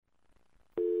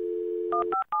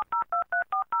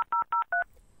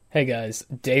Hey guys,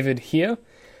 David here.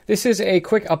 This is a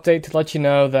quick update to let you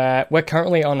know that we're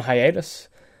currently on hiatus.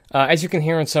 As you can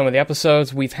hear in some of the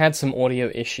episodes, we've had some audio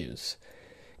issues.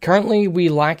 Currently, we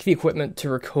lack the equipment to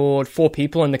record 4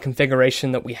 people in the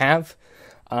configuration that we have,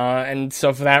 and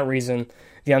so for that reason,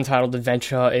 the Untitled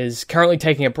Adventure is currently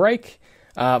taking a break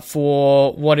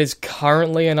for what is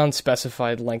currently an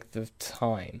unspecified length of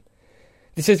time.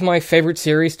 This is my favorite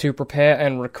series to prepare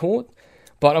and record,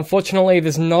 but unfortunately,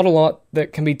 there's not a lot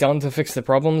that can be done to fix the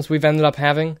problems we've ended up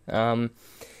having.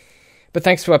 But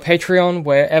thanks to our Patreon,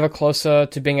 we're ever closer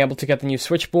to being able to get the new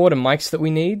switchboard and mics that we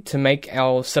need to make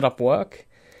our setup work.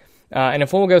 And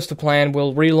if all goes to plan,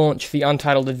 we'll relaunch the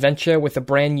Untitled Adventure with a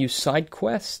brand new side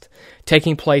quest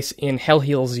taking place in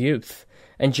Hellheel's youth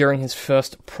and during his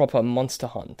first proper monster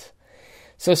hunt.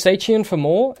 So stay tuned for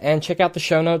more and check out the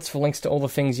show notes for links to all the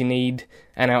things you need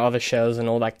and our other shows and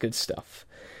all that good stuff.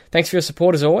 Thanks for your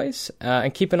support as always,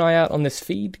 and keep an eye out on this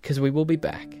feed because we will be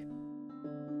back.